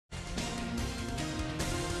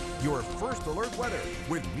Your first alert weather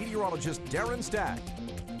with meteorologist Darren Stack.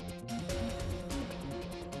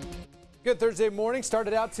 Good Thursday morning.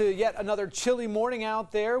 Started out to yet another chilly morning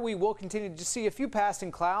out there. We will continue to see a few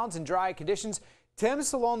passing clouds and dry conditions.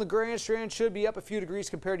 Temps along the Grand Strand should be up a few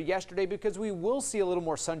degrees compared to yesterday because we will see a little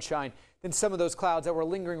more sunshine than some of those clouds that were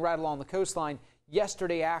lingering right along the coastline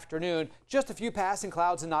yesterday afternoon. Just a few passing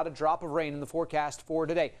clouds and not a drop of rain in the forecast for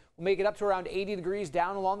today. We'll make it up to around 80 degrees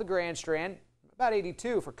down along the Grand Strand. About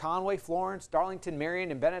 82 for Conway, Florence, Darlington, Marion,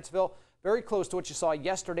 and Bennettsville. Very close to what you saw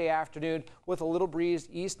yesterday afternoon with a little breeze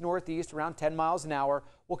east-northeast around 10 miles an hour.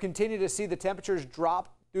 We'll continue to see the temperatures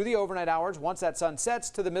drop through the overnight hours once that sun sets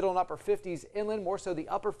to the middle and upper 50s inland, more so the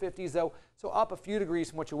upper 50s though, so up a few degrees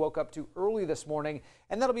from what you woke up to early this morning.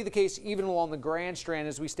 And that'll be the case even along the Grand Strand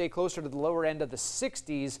as we stay closer to the lower end of the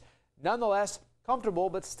 60s. Nonetheless, comfortable,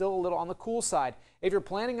 but still a little on the cool side. If you're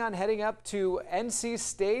planning on heading up to NC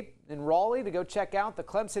State in Raleigh to go check out the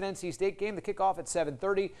Clemson-NC State game, the kickoff at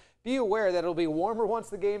 7:30, be aware that it'll be warmer once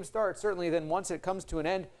the game starts, certainly than once it comes to an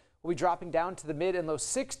end. We'll be dropping down to the mid and low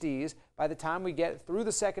 60s by the time we get through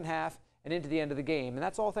the second half and into the end of the game. And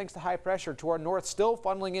that's all thanks to high pressure to our north, still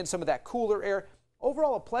funneling in some of that cooler air.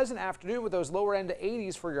 Overall, a pleasant afternoon with those lower end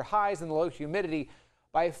 80s for your highs and the low humidity.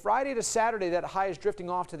 By Friday to Saturday, that high is drifting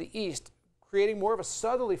off to the east, creating more of a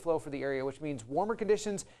southerly flow for the area, which means warmer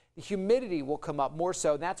conditions. The humidity will come up more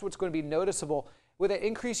so, and that's what's going to be noticeable. With that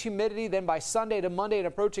increased humidity, then by Sunday to Monday, an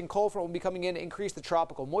approaching cold front will be coming in to increase the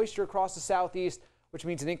tropical moisture across the southeast, which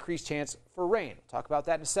means an increased chance for rain. We'll talk about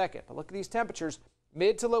that in a second. But look at these temperatures,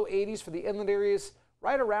 mid to low 80s for the inland areas,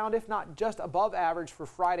 right around, if not just above average for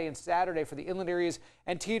Friday and Saturday for the inland areas,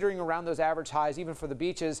 and teetering around those average highs even for the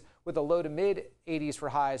beaches with the low to mid 80s for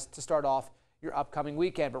highs to start off your upcoming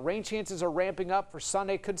weekend. But rain chances are ramping up for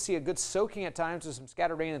Sunday. Could see a good soaking at times with some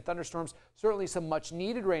scattered rain and thunderstorms. Certainly some much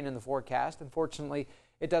needed rain in the forecast. Unfortunately,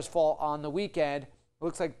 it does fall on the weekend. It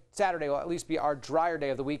looks like Saturday will at least be our drier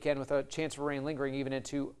day of the weekend with a chance for rain lingering even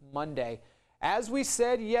into Monday. As we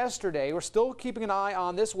said yesterday, we're still keeping an eye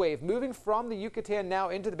on this wave moving from the Yucatan now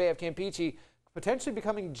into the Bay of Campeche, potentially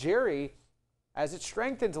becoming Jerry as it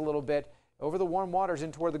strengthens a little bit over the warm waters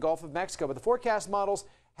in toward the Gulf of Mexico. But the forecast models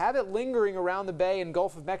have it lingering around the Bay and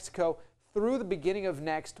Gulf of Mexico through the beginning of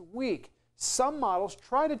next week. Some models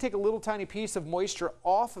try to take a little tiny piece of moisture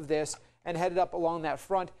off of this and head it up along that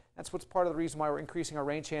front. That's what's part of the reason why we're increasing our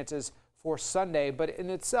rain chances for Sunday. But in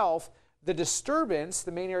itself, the disturbance,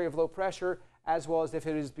 the main area of low pressure, as well as if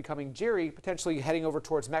it is becoming Jerry, potentially heading over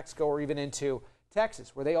towards Mexico or even into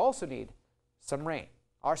Texas, where they also need some rain.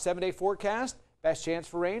 Our 7-day forecast, best chance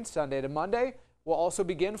for rain Sunday to Monday. We'll also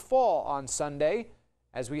begin fall on Sunday.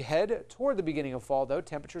 As we head toward the beginning of fall, though,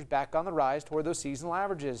 temperatures back on the rise toward those seasonal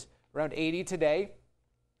averages. Around 80 today,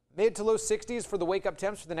 mid to low 60s for the wake-up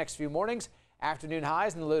temps for the next few mornings. Afternoon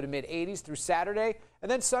highs in the low to mid 80s through Saturday.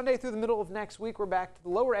 And then Sunday through the middle of next week, we're back to the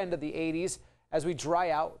lower end of the 80s as we dry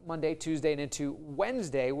out Monday, Tuesday, and into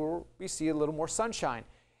Wednesday, where we see a little more sunshine.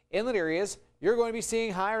 Inland areas, you're going to be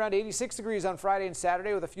seeing high around 86 degrees on Friday and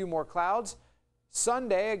Saturday with a few more clouds.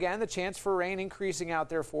 Sunday, again, the chance for rain increasing out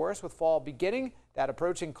there for us with fall beginning. That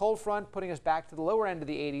approaching cold front putting us back to the lower end of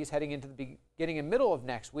the 80s heading into the beginning and middle of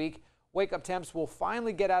next week. Wake-up temps will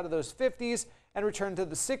finally get out of those 50s and return to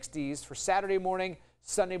the 60s for Saturday morning,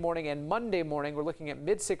 Sunday morning, and Monday morning. We're looking at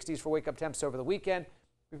mid-60s for wake-up temps over the weekend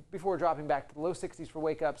before dropping back to the low 60s for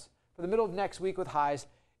wake-ups for the middle of next week with highs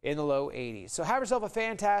in the low 80s. So have yourself a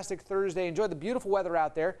fantastic Thursday. Enjoy the beautiful weather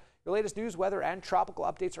out there. Your latest news, weather, and tropical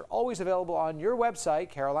updates are always available on your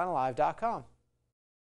website, carolinalive.com.